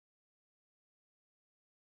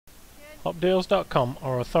Hopdeals.com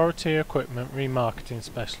are authority equipment remarketing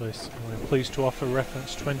specialists, and we're pleased to offer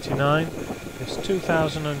reference 29, this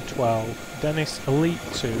 2012 Dennis Elite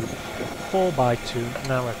 2 4x2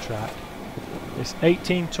 Narrotrack. This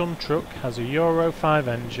 18-ton truck has a Euro 5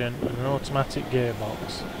 engine and an automatic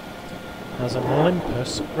gearbox. It has an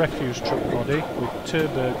Olympus refuse truck body with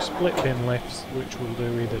Terberg split bin lifts, which will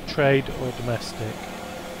do either trade or domestic.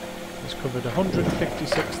 It's covered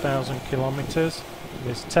 156,000 kilometres and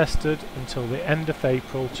is tested until the end of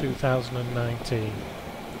April 2019.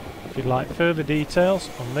 If you'd like further details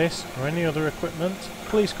on this or any other equipment,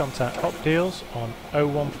 please contact Hop Deals on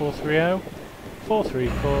 01430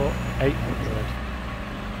 434 800.